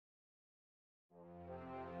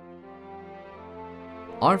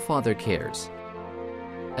Our Father Cares,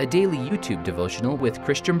 a daily YouTube devotional with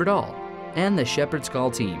Christian Berdahl and the Shepherd's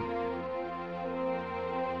Call team.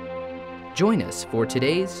 Join us for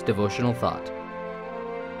today's devotional thought.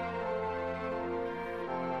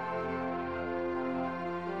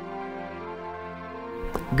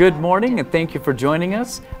 Good morning, and thank you for joining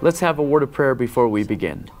us. Let's have a word of prayer before we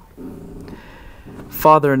begin.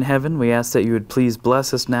 Father in heaven, we ask that you would please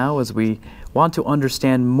bless us now as we want to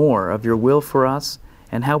understand more of your will for us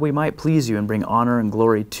and how we might please you and bring honor and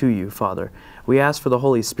glory to you, Father. We ask for the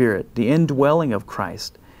Holy Spirit, the indwelling of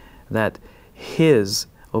Christ, that His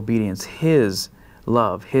obedience, His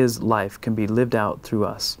love, His life can be lived out through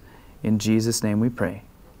us. In Jesus' name we pray.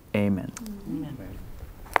 Amen. Amen.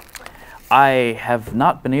 I have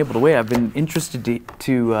not been able to wait. I've been interested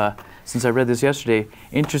to since I read this yesterday,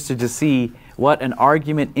 interested to see what an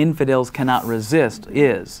argument infidels cannot resist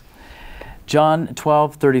is. John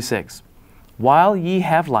 12:36. While ye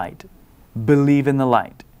have light, believe in the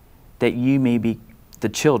light, that ye may be the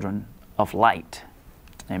children of light.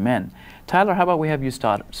 Amen. Tyler, how about we have you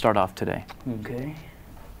start off today? Okay.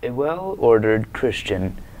 A well-ordered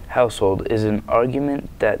Christian household is an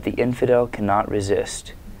argument that the infidel cannot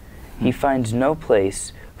resist. He finds no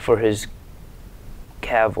place for his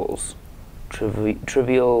cavils,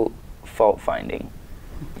 trivial fault-finding.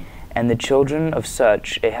 And the children of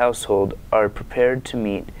such a household are prepared to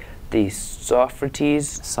meet the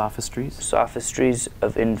sophistries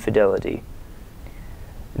of infidelity.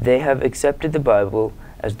 They have accepted the Bible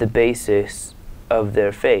as the basis of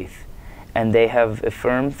their faith, and they have a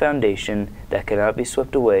firm foundation that cannot be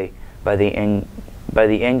swept away by the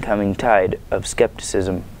incoming tide of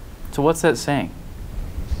skepticism. So what's that saying?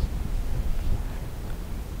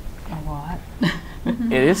 A lot.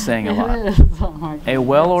 It is saying a lot. It is. A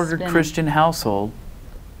well-ordered Christian household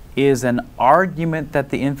is an argument that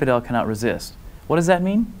the infidel cannot resist. What does that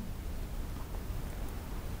mean?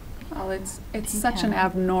 Well, it's such an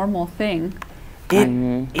abnormal thing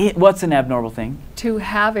What's an abnormal thing? to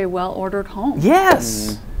have a well-ordered home.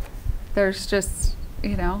 Yes. There's just,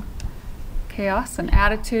 chaos and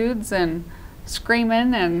attitudes and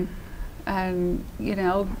screaming and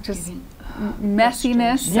just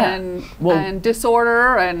messiness and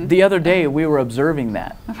disorder. And the other day we were observing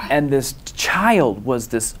that, and this child was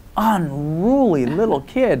this unruly little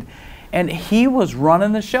kid, and he was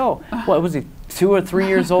running the show. What was he, 2 or 3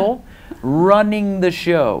 years old? Running the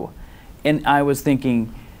show. And I was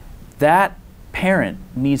thinking, that parent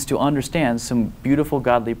needs to understand some beautiful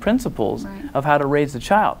godly principles of how to raise the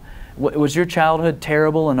child. Was your childhood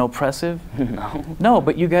terrible and oppressive? No. No,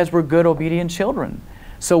 but you guys were good, obedient children.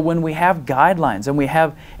 So when we have guidelines and we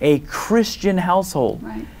have a Christian household,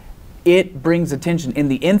 it brings attention.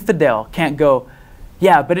 And the infidel can't go,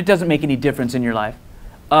 yeah, but it doesn't make any difference in your life.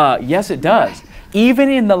 Yes, it does. Even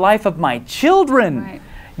in the life of my children,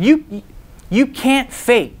 you can't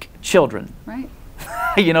fake children. Right.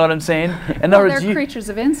 You know what I'm saying? In Well, other words, they're creatures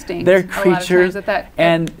of instinct. They're a lot of creatures, times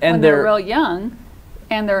and when they're real young,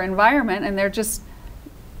 and their environment, and they're just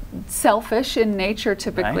selfish in nature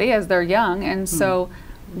typically as they're young. And so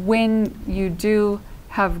when you do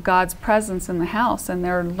have God's presence in the house and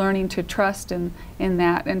they're learning to trust in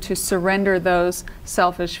that and to surrender those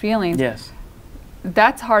selfish feelings,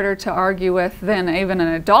 that's harder to argue with than even an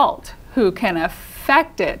adult who can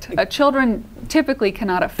affect it. Children typically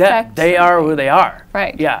cannot affect they are who they are.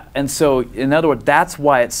 Right. Yeah. And so, in other words, that's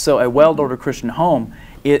why it's so a well-ordered Christian home.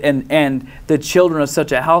 And the children of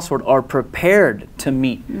such a household are prepared to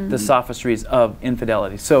meet the sophistries of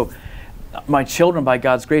infidelity. So my children, by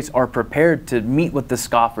God's grace, are prepared to meet with the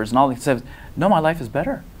scoffers and all these things. No, my life is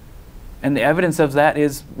better. And the evidence of that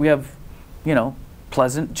is we have,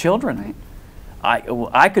 pleasant children.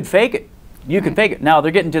 I could fake it. You could fake it. Now,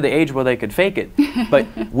 they're getting to the age where they could fake it. But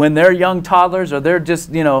when they're young toddlers or they're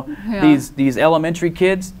just, these elementary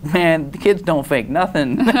kids, man, the kids don't fake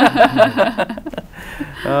nothing.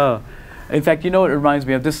 In fact, you know what it reminds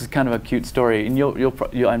me of? This is kind of a cute story, and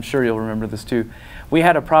I'm sure you'll remember this too. We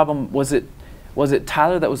had a problem. Was it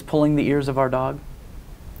Tyler that was pulling the ears of our dog?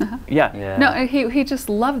 Yeah. No, he just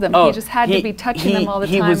loved them. He just had to be touching them all the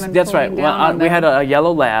time. That's right. We had a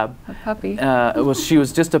yellow lab. A puppy. She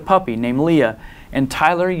was just a puppy named Leah. And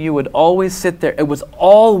Tyler, you would always sit there. It was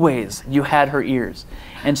always you had her ears.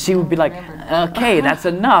 And she would be like, okay, that's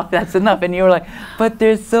enough, that's enough. And you were like, but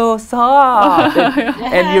they're so soft.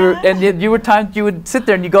 And you were times you would sit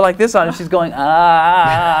there and you go like this on, and she's going,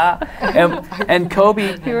 ah. And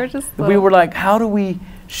Kobe, we were like, how do we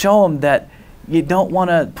show them that you don't want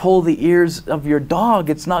to pull the ears of your dog?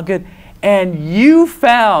 It's not good. And you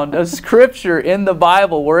found a scripture in the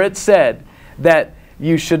Bible where it said that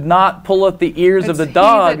you should not pull at the ears of the It's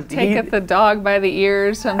dog. He that taketh the dog by the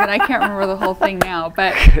ears. Something I can't remember the whole thing now,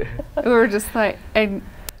 but we were just like, and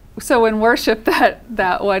so in worship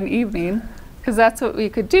that one evening, because that's what we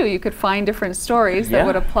could do. You could find different stories that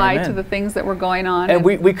would apply to the things that were going on. And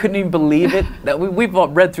we couldn't even believe it. That we've all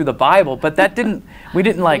read through the Bible, but that we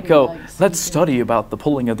didn't like go, let's study about the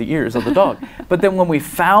pulling of the ears of the dog. But then when we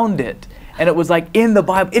found it, and it was like in the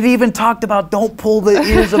Bible, it even talked about don't pull the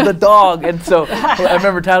ears of the dog. And so I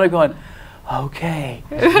remember Tyler going, okay.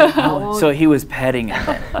 So he was petting it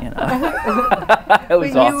then, you know. It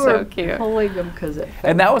was awesome. You were So cute. pulling them because it felt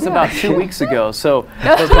And that was about 2 weeks ago. So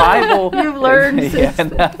the Bible. You've learned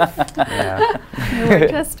since You were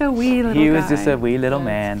just a wee little He was guy. just a wee little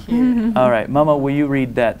That's man. cute. All right, Mama, will you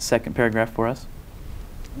read that second paragraph for us?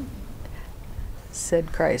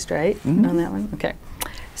 Said Christ, right? Mhm. On that one? Okay.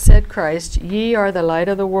 Said Christ, ye are the light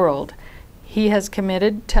of the world. He has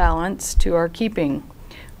committed talents to our keeping.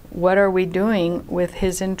 What are we doing with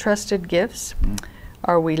his entrusted gifts?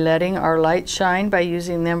 Are we letting our light shine by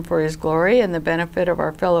using them for his glory and the benefit of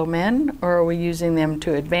our fellow men, or are we using them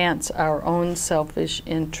to advance our own selfish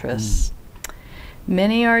interests?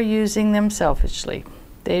 Many are using them selfishly.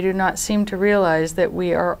 They do not seem to realize that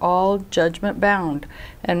we are all judgment bound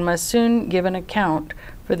and must soon give an account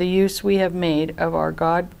for the use we have made of our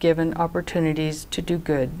God-given opportunities to do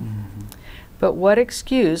good. But what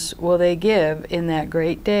excuse will they give in that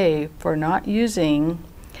great day for not using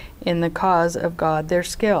in the cause of God their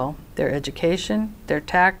skill, their education, their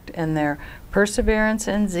tact, and their perseverance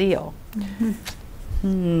and zeal?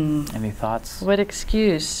 Any thoughts? What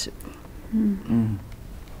excuse?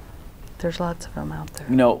 There's lots of them out there.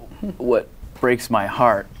 You know, what breaks my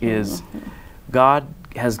heart is God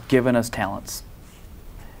has given us talents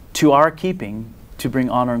to our keeping to bring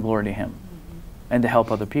honor and glory to Him and to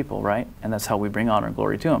help other people, right? And that's how we bring honor and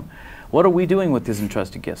glory to Him. What are we doing with these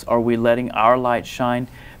entrusted gifts? Are we letting our light shine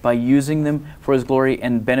by using them for His glory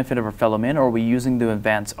and benefit of our fellow men, or are we using them to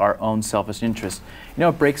advance our own selfish interests? You know,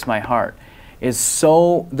 what breaks my heart is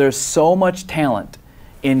there's so much talent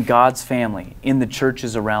in God's family, in the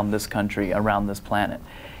churches around this country, around this planet.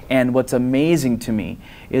 And what's amazing to me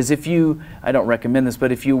is I don't recommend this,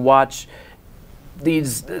 but if you watch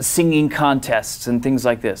these singing contests and things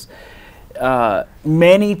like this,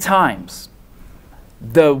 many times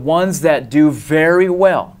the ones that do very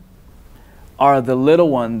well are the little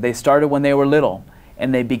one. They started when they were little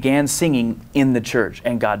and they began singing in the church,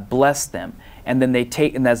 and God blessed them. And then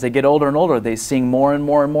and as they get older and older, they sing more and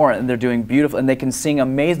more and more, and they're doing beautiful, and they can sing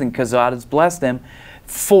amazing because God has blessed them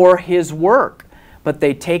for His work. But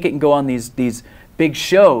they take it and go on these big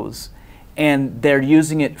shows, and they're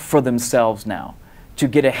using it for themselves now, to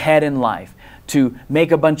get ahead in life, to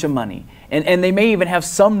make a bunch of money. And they may even have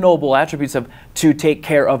some noble attributes of to take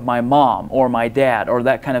care of my mom or my dad or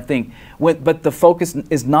that kind of thing. But the focus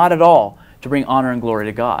is not at all to bring honor and glory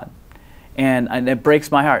to God. And it breaks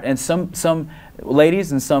my heart. And some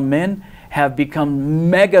ladies and some men have become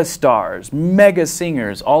mega stars, mega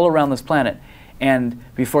singers all around this planet. And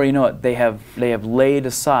before you know it, they have laid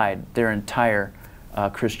aside their entire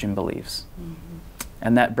Christian beliefs.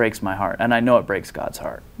 And that breaks my heart. And I know it breaks God's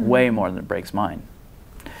heart, way more than it breaks mine.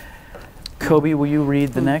 Kobe, will you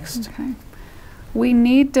read the next? Okay. We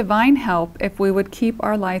need divine help if we would keep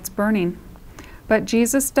our lights burning. But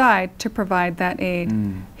Jesus died to provide that aid.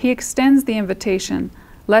 He extends the invitation.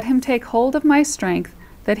 Let him take hold of my strength,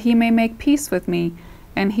 that he may make peace with me,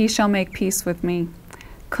 and he shall make peace with me.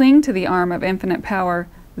 Cling to the arm of infinite power.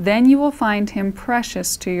 Then you will find him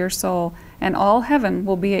precious to your soul, and all heaven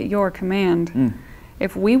will be at your command.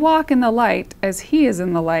 If we walk in the light as he is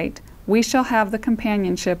in the light, we shall have the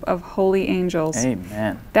companionship of holy angels.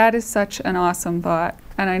 Amen. That is such an awesome thought.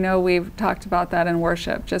 And I know we've talked about that in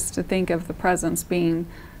worship, just to think of the presence being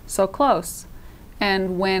so close.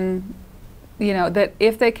 And when, that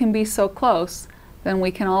if they can be so close, then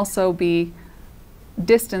we can also be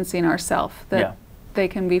distancing ourselves, that they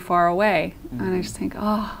can be far away. And I just think,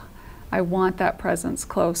 I want that presence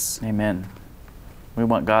close. Amen. We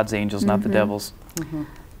want God's angels, not the devil's.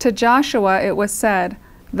 To Joshua it was said,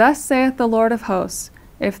 Thus saith the Lord of hosts,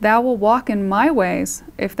 if thou wilt walk in my ways,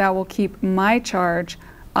 if thou wilt keep my charge,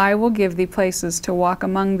 I will give thee places to walk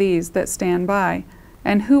among these that stand by.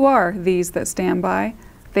 And who are these that stand by?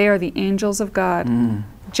 They are the angels of God.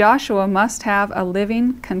 Joshua must have a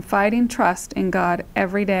living, confiding trust in God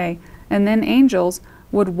every day, and then angels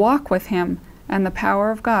would walk with him, and the power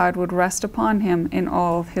of God would rest upon him in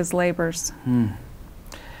all of his labors.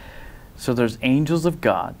 So there's angels of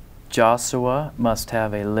God. Joshua must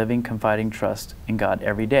have a living, confiding trust in God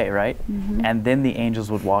every day, right? And then the angels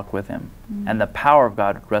would walk with him. And the power of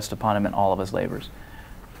God would rest upon him in all of his labors.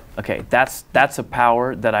 okay, that's a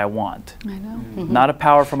power that I want. I know. Not a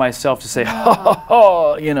power for myself to say,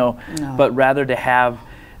 oh, you know, but rather to have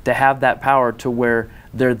that power to where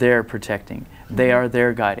they're there protecting. They are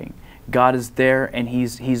there guiding. God is there, and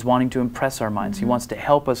He's wanting to impress our minds. He wants to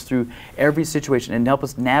help us through every situation and help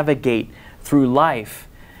us navigate through life.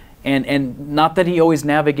 And not that He always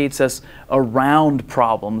navigates us around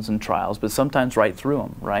problems and trials, but sometimes right through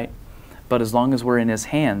them, right? But as long as we're in His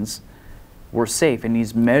hands, we're safe, and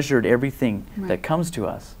He's measured everything that comes to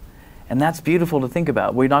us. And that's beautiful to think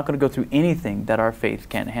about. We're not going to go through anything that our faith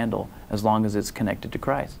can't handle as long as it's connected to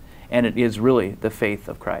Christ. And it is really the faith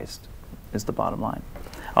of Christ is the bottom line.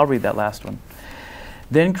 I'll read that last one.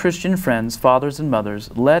 Then, Christian friends, fathers and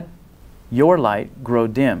mothers, let your light grow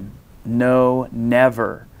dim. No,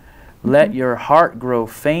 never. Let your heart grow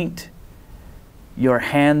faint, your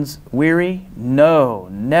hands weary. No,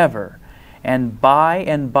 never. And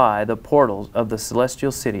by the portals of the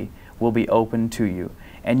celestial city will be open to you.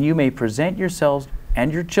 And you may present yourselves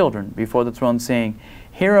and your children before the throne, saying,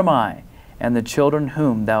 Here am I, and the children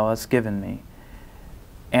whom thou hast given me.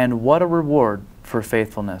 And what a reward for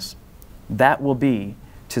faithfulness that will be,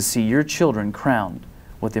 to see your children crowned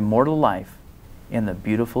with immortal life in the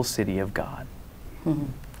beautiful city of God.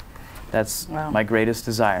 That's my greatest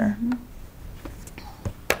desire.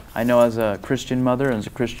 I know as a Christian mother and as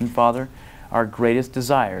a Christian father, our greatest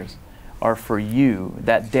desires are for you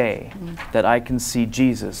that day that I can see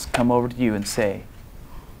Jesus come over to you and say,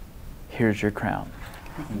 here's your crown.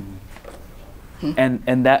 And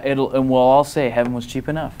we'll all say heaven was cheap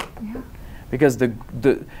enough. Yeah. Because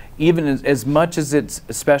even as much as it's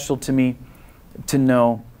special to me to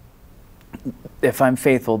know if I'm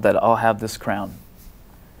faithful that I'll have this crown.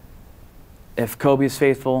 If Kobe is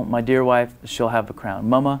faithful, my dear wife, she'll have a crown.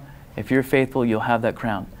 Mama, if you're faithful, you'll have that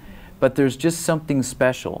crown. But there's just something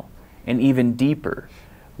special and even deeper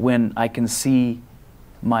when I can see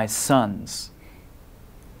my sons,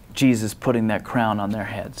 Jesus putting that crown on their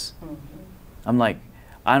heads. I'm like,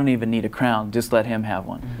 I don't even need a crown, just let him have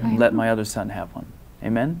one. Let my other son have one.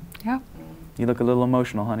 Amen? Yeah. You look a little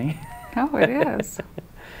emotional, honey. No, it is.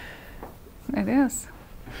 It is.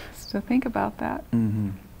 Just to think about that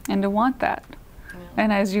and to want that.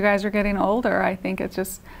 And as you guys are getting older, I think it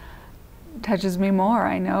just touches me more.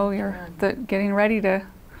 I know you're getting ready to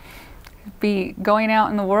be going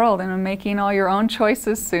out in the world and making all your own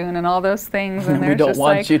choices soon and all those things. And we don't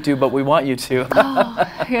want you to, but we want you to.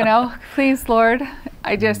 Oh, you know, please, Lord,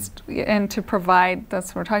 and to provide, that's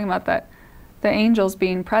what we're talking about, that the angels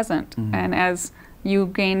being present. And as you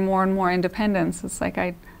gain more and more independence, it's like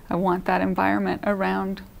I want that environment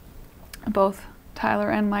around both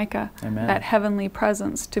Tyler and Micah. Amen. That heavenly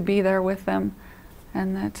presence to be there with them,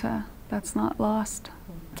 and that's not lost.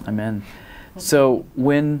 Amen. So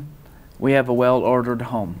when we have a well-ordered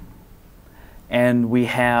home and we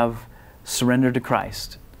have surrendered to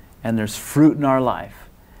Christ and there's fruit in our life,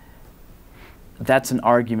 that's an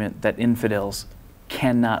argument that infidels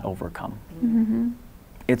cannot overcome.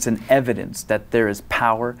 It's an evidence that there is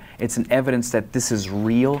power. It's an evidence that this is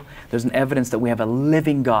real. There's an evidence that we have a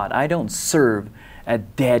living God. I don't serve a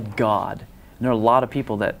dead God. And there are a lot of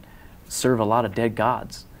people that serve a lot of dead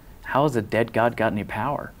gods. How has a dead God got any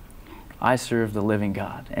power? I serve the living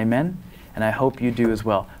God. Amen? And I hope you do as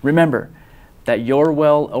well. Remember that your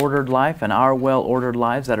well-ordered life and our well-ordered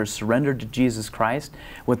lives that are surrendered to Jesus Christ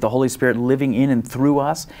with the Holy Spirit living in and through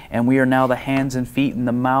us, and we are now the hands and feet and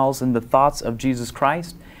the mouths and the thoughts of Jesus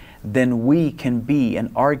Christ, then we can be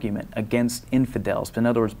an argument against infidels. In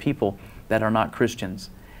other words, people that are not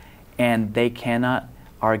Christians. And they cannot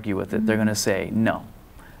argue with it. They're going to say, no,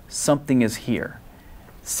 something is here.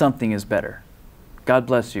 Something is better. God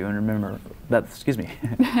bless you, and remember that,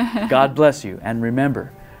 God bless you, and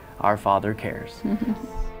remember, our Father cares.